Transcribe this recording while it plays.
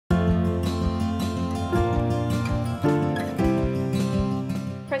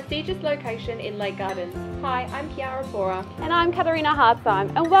prestigious location in Lake Gardens. Hi, I'm Kiara Bora. And I'm Katharina Hartsheim,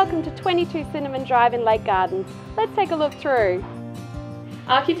 and welcome to 22 Cinnamon Drive in Lake Gardens. Let's take a look through.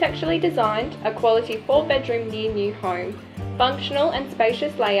 Architecturally designed, a quality 4-bedroom near-new home. Functional and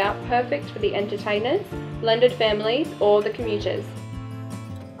spacious layout perfect for the entertainers, blended families or the commuters.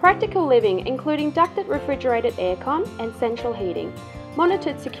 Practical living including ducted refrigerated aircon and central heating,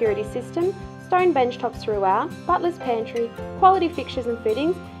 monitored security system, stone benchtops throughout, butler's pantry, quality fixtures and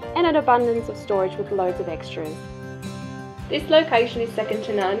fittings, and an abundance of storage with loads of extras. This location is second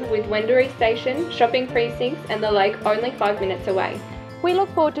to none, with Wendouree Station, shopping precincts and the lake only 5 minutes away. We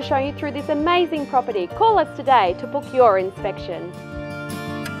look forward to showing you through this amazing property. Call us today to book your inspection.